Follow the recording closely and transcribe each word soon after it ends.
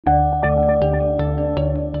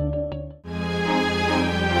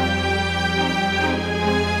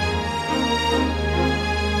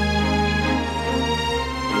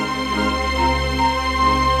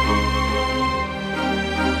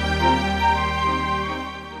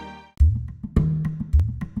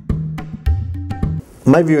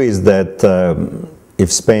My view is that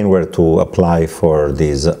if Spain were to apply for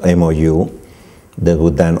this MOU, that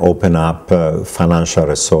would then open up financial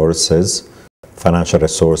resources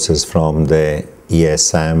from the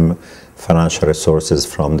ESM, financial resources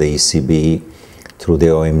from the ECB, through the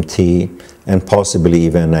OMT, and possibly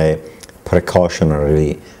even a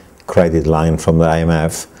precautionary credit line from the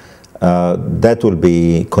IMF. That will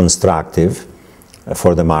be constructive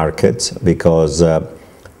for the markets, because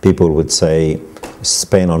people would say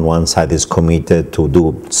Spain on one side is committed to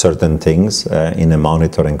do certain things in a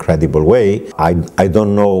monitored and credible way. I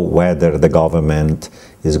don't know whether the government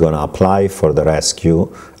is going to apply for the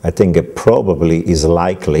rescue. I think it probably is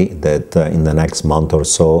likely that in the next month or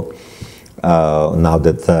so, now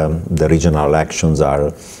that the regional elections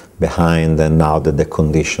are behind, and now that the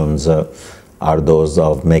conditions are those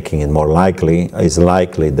of making it more likely, it's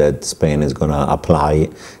likely that Spain is going to apply.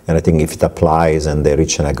 And I think if it applies and they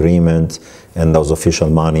reach an agreement and those official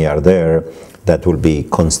money are there, that will be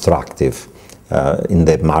constructive in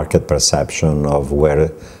the market perception of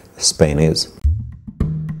where Spain is.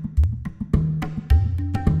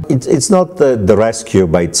 It's not the rescue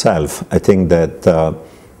by itself. I think that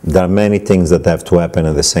there are many things that have to happen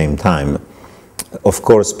at the same time. Of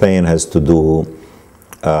course, Spain has to do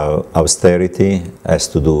austerity, has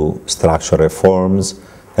to do structural reforms,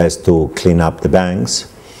 has to clean up the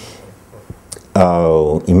banks.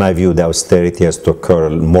 In my view, the austerity has to occur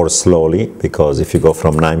more slowly, because if you go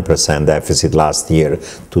from 9% deficit last year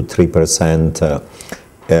to 3%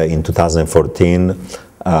 in 2014,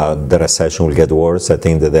 the recession will get worse. I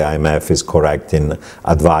think that the IMF is correct in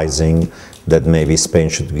advising that maybe Spain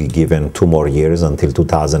should be given 2 more years until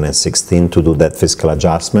 2016 to do that fiscal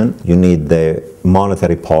adjustment. You need the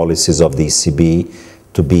monetary policies of the ECB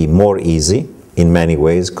to be more easy in many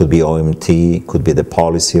ways. Could be OMT, could be the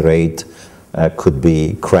policy rate, could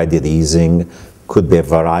be credit easing, could be a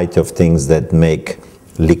variety of things that make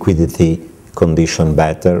liquidity condition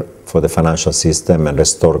better for the financial system and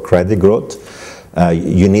restore credit growth.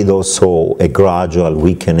 You need also a gradual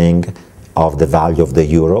weakening of the value of the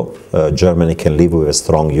euro. Germany can live with a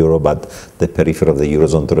strong euro, but the periphery of the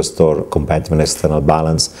eurozone to restore competitive and external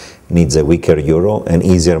balance needs a weaker euro, and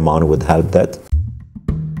easier money would help that.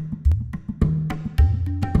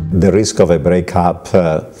 The risk of a breakup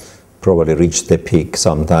probably reached the peak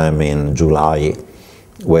sometime in July,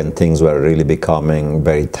 when things were really becoming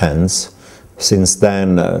very tense. Since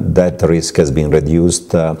then, that risk has been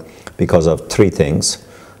reduced because of 3 things.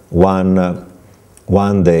 One,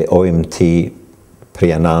 the OMT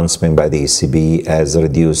pre-announcement by the ECB has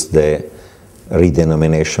reduced the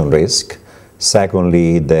redenomination risk.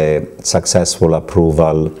 Secondly, the successful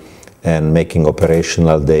approval and making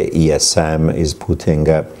operational the ESM is putting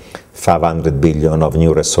 500 billion of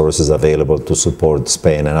new resources available to support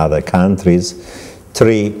Spain and other countries.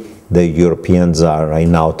 3, the Europeans are right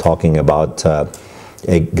now talking about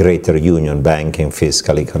a greater union, banking,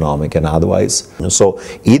 fiscal, economic, and otherwise. So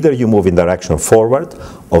either you move in direction forward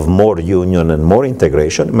of more union and more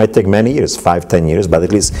integration. It might take many years, 5-10 years, but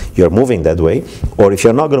at least you're moving that way. Or if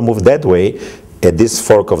you're not going to move that way, at this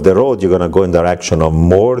fork of the road, you're going to go in the direction of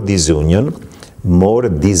more disunion, more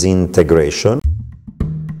disintegration.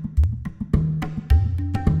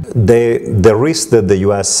 The risks that the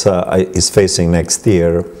US is facing next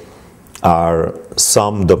year are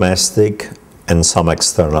some domestic and some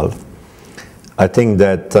external. I think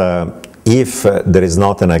that if there is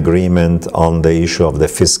not an agreement on the issue of the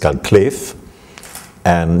fiscal cliff,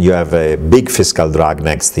 and you have a big fiscal drag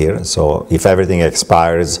next year, so if everything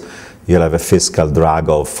expires, you'll have a fiscal drag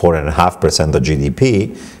of 4.5% of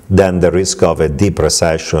GDP, then the risk of a deep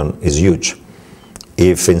recession is huge.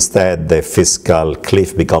 If instead the fiscal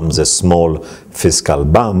cliff becomes a small fiscal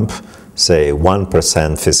bump, say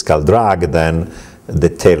 1% fiscal drag, then the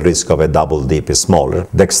tail risk of a double dip is smaller.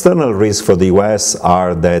 The external risk for the US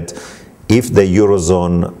are that if the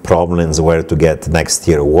Eurozone problems were to get next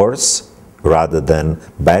year worse rather than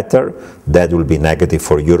better, that will be negative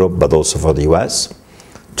for Europe, but also for the US.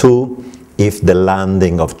 2, if the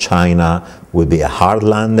landing of China would be a hard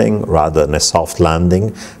landing rather than a soft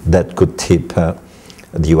landing, that could tip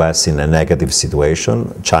the US in a negative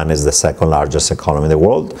situation. China is the 2nd largest economy in the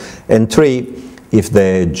world. And 3, if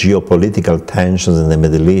the geopolitical tensions in the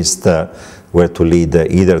Middle East were to lead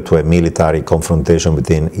either to a military confrontation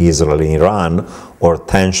between Israel and Iran, or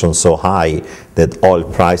tensions so high that oil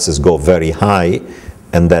prices go very high,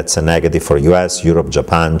 and that's a negative for US, Europe,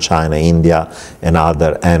 Japan, China, India, and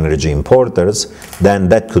other energy importers, then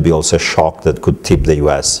that could be also a shock that could tip the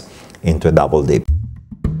US into a double dip.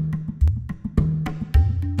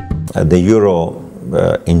 The euro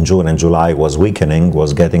in June and July was weakening,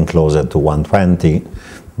 was getting closer to 120,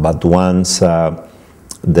 but once the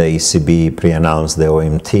ECB pre-announced the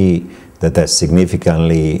OMT that has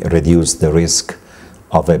significantly reduced the risk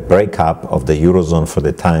of a breakup of the Eurozone for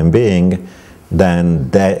the time being, then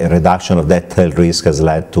the reduction of that tail risk has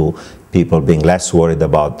led to people being less worried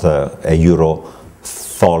about a euro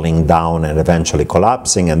falling down and eventually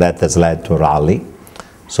collapsing, and that has led to a rally.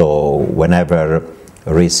 So whenever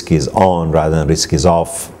risk is on rather than risk is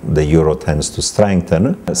off, the euro tends to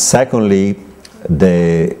strengthen. Secondly,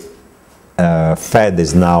 the Fed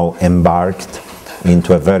is now embarked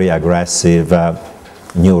into a very aggressive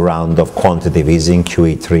new round of quantitative easing,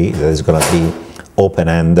 QE3, that is going to be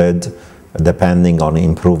open-ended depending on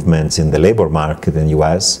improvements in the labor market in the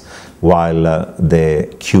US, while the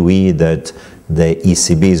QE that the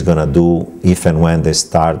ECB is going to do if and when they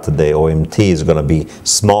start the OMT is going to be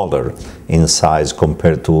smaller in size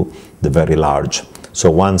compared to the very large. So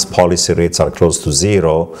once policy rates are close to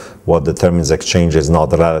zero, what determines exchange is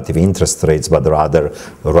not relative interest rates, but rather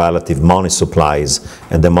relative money supplies,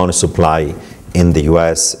 and the money supply in the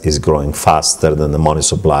US is growing faster than the money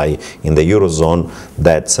supply in the Eurozone.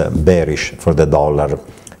 That's bearish for the dollar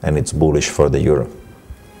and it's bullish for the euro.